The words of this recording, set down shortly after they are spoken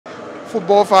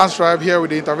Football Fans Tribe here with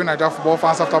the interview Naija football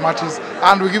fans after matches,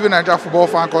 and we're giving Naija football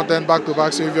fan content back to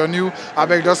back. So if you're new, I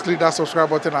beg just click that subscribe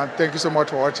button, and thank you so much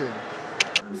for watching.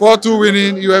 4-2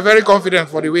 winning, you were very confident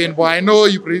for the win, but I know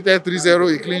you predicted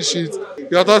 3-0, a clean sheet.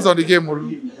 Your thoughts on the game,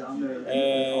 Molu?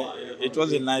 It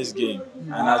was a nice game,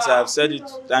 and as I have said it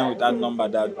time with that number,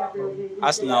 that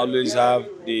Arsenal always have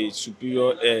the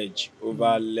superior edge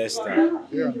over Leicester.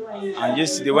 Yeah. And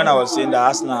yesterday when I was saying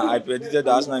that I predicted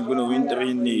that Arsenal is going to win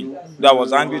 3-0. I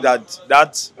was angry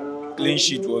that clean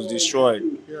sheet was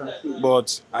destroyed.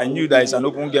 But I knew that it's an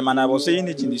open game, and I was saying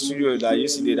it in the studio that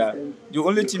yesterday that the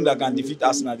only team that can defeat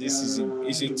Arsenal this season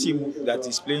is a team that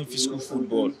is playing physical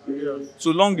football. So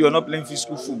long you're not playing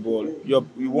physical football,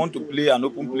 you want to play an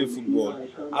open play football,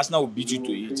 Arsenal will beat you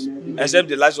to it. Except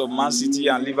the likes of Man City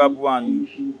and Liverpool and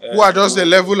who are just a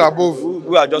level above.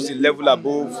 Who are just a level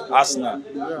above Arsenal.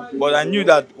 But I knew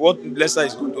that what Leicester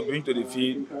is going to bring to the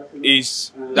field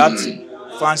is that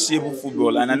fanciable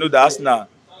football, and I know that Arsenal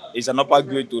is an upper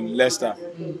grade to Leicester.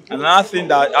 Another thing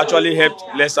that actually helped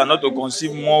Leicester not to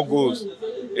concede more goals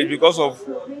is because of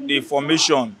the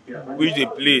formation which they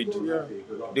played.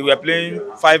 They were playing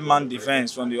 5-man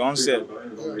defense from the onset.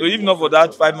 So if not for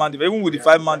that 5-man defense, even with the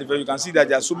 5-man defense, you can see that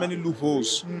there are so many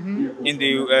loopholes in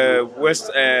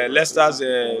the Leicester's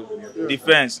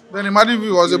defense. Then imagine if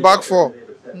it was a back four.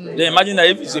 Then imagine that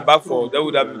if it's a back four, they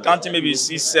would have been counting maybe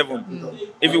 6-7.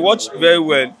 If you watch very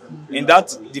well, in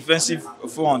that defensive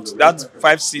front, that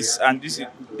 5-6, and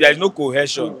there is no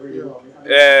cohesion.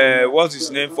 What's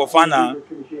his name? Fofana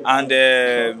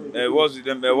and what's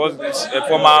this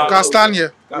former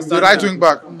Castagna, the right wing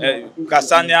back.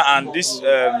 Castagna and this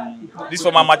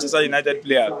former Manchester United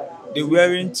player, they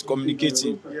weren't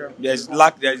communicating. There's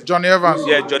lack. There's Johnny Evans.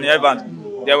 Yeah, Johnny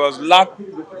Evans. There was lack.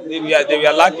 They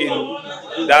were lacking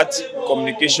that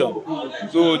communication.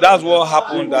 So that's what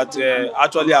happened that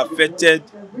actually affected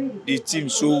the team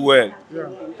so well.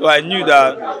 So I knew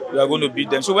that we were going to beat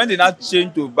them. So when they now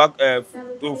changed to back to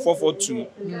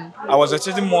 4-4-2, I was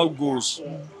expecting more goals.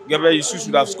 Gabriel Jesus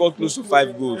should have scored close to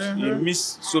 5 goals. He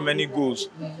missed so many goals.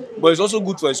 But it's also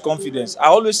good for his confidence. I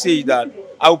always say that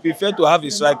I would prefer to have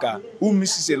a striker who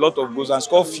misses a lot of goals and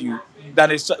score few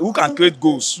than who can create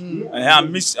goals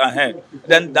and miss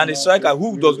than a striker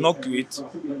who does not create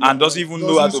and doesn't even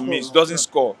know how to miss, doesn't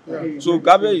score. So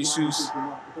Gabriel Jesus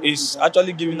is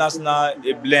actually giving us now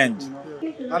a blend.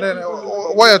 And then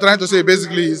what you're trying to say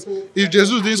basically is, if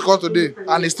Jesus didn't score today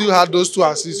and he still had those 2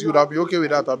 assists, you would have been okay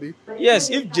with that, Abi? Yes,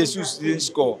 if Jesus didn't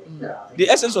score, the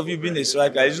essence of you being a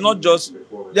striker is not just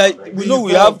that we know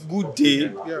we have good day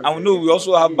and we know we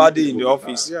also have bad day in the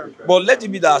office. But let it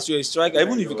be that as you're a striker,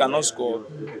 even if you cannot score,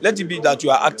 let it be that you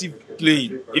are active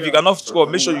playing. If you cannot score,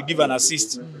 make sure you give an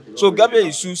assist. So Gabriel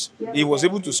Jesus, he was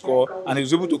able to score and he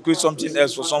was able to create something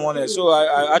else for someone else. So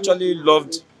I actually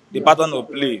loved the pattern of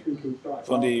play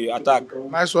from the attack.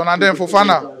 Nice one. And then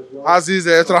Fofana, as his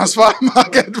transfer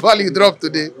market value dropped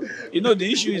today. You know,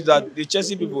 the issue is that the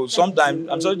Chelsea people, sometimes,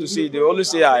 I'm sorry to say, they always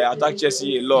say I attack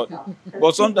Chelsea a lot.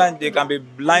 But sometimes they can be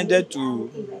blinded to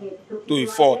a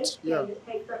fault.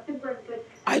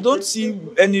 I don't see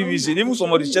any reason, even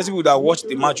some of the Chelsea people that watched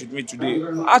the match with me today,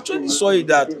 I actually saw it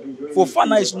that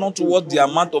Fofana is not worth the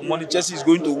amount of money Chelsea is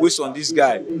going to waste on this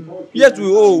guy. Yet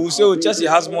we say, Chelsea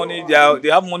has money, they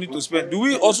have money to spend.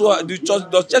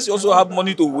 Does Chelsea also have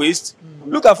money to waste?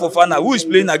 Look at Fofana, who is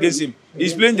playing against him?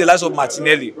 He's playing the likes of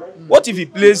Martinelli. What if he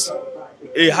plays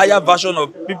a higher version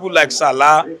of people like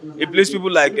Salah, he plays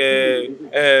people like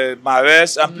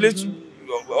Mahrez, and plays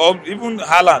or even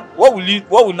Haaland? What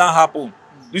will now happen?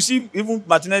 You see, even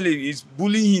Martinelli is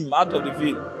bullying him out of the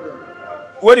field.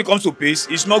 When it comes to pace,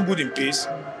 he's not good in pace.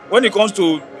 When it comes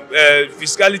to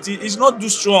physicality, he's not too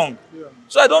strong.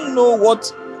 So I don't know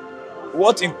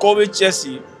what encouraged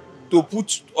Chelsea to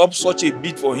put up such a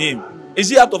bid for him. Is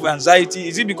he out of anxiety?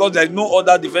 Is it because there is no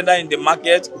other defender in the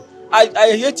market?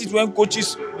 I hate it when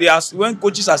coaches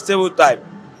are stereotyped.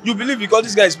 You believe because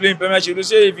this guy is playing Premiership, you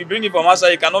say if you bring him from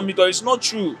outside, he cannot meet up. It's not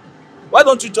true. Why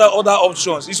don't you try other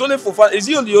options? It's only Fofana. Is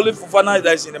he the only Fofana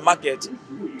that is in the market?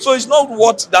 So it's not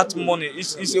worth that money.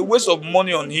 It's a waste of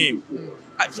money on him.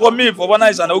 For me, Fofana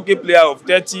is an okay player of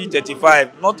 30,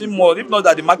 35, nothing more. If not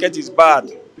that the market is bad.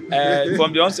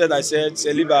 From the onset, I said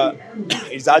Saliba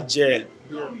is that gel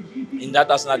in that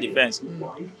Arsenal defense.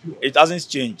 It hasn't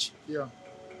changed.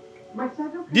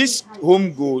 This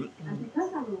home goal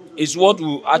is what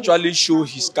will actually show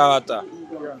his character.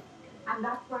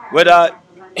 Whether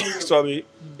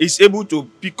he's able to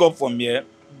pick up from here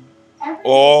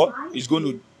or he's going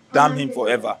to damn him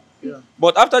forever.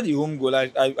 But after the home goal,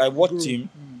 I watched him.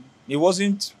 He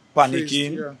wasn't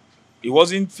panicking. He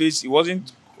wasn't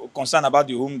concerned about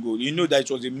the home goal. You know that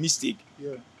it was a mistake.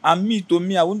 Yeah. And to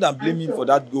me, I wouldn't have blamed him for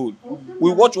that goal.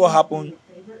 We watch what happened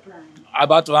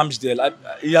about Ramsdale.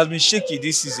 He has been shaky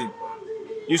this season.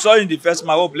 You saw in the first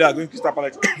match, player against Crystal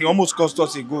Palace, he almost cost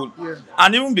us a goal. Yeah.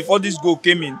 And even before this goal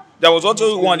came in, there was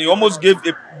also one, he almost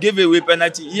gave away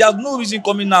penalty. He has no reason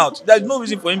coming out. There is no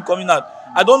reason for him coming out.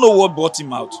 I don't know what brought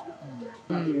him out.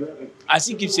 I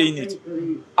still keep saying it.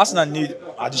 Arsenal need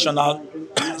additional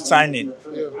signing.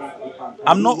 Yeah.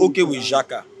 I'm not okay with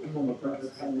Xhaka.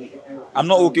 I'm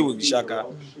not okay with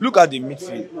Xhaka. Look at the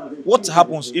midfield. What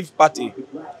happens if Partey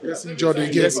Gets injured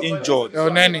again. gets injured? Or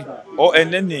Nene. Or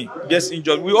Enene gets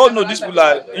injured? We all know these people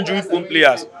are injury-prone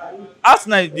players.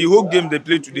 Arsenal, the whole game they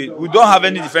play today, we don't have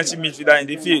any defensive midfielder in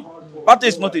the field. Partey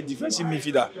is not a defensive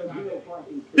midfielder.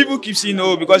 People keep saying,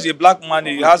 oh, because he's a black man,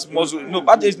 he has muscle. No,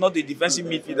 Partey is not a defensive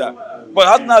midfielder. But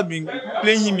Arsenal have been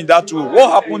playing him in that role. What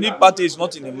happened if Partey is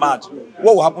not in the match?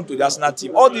 What will happen to the Arsenal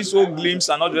team? All these old glimpses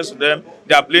and all the rest of them,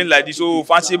 they are playing like this, oh,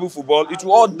 fanciful football. It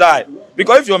will all die.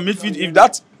 Because if your midfield, if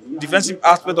that defensive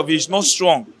aspect of it is not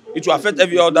strong, it will affect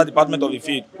every other department of the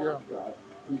field. Yeah.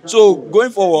 So,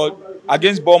 going forward,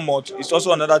 against Bournemouth, it's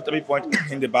also another 3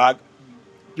 points in the bag.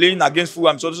 Playing against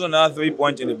Fulham, it's also another 3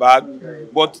 points in the bag.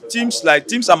 But teams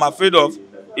I'm afraid of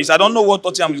is I don't know what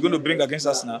Tottenham is going to bring against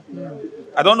Arsenal.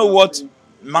 I don't know what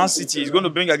Man City is going to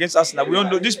bring against Arsenal. We don't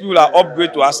know. These people are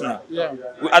upgrade to Arsenal. Yeah.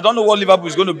 I don't know what Liverpool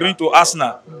is going to bring to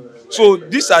Arsenal. So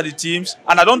these are the teams,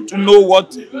 and I don't know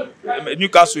what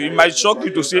Newcastle. It might shock you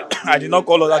to say I did not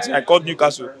call all that. I called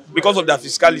Newcastle because of their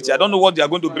physicality. I don't know what they are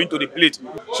going to bring to the plate.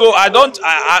 So I'm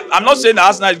not saying that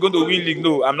Arsenal is going to win league.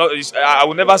 No, I'm not. I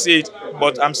will never say it.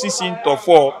 But I'm still seeing top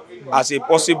 4 as a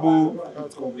possible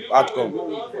outcome.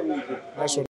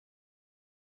 That's what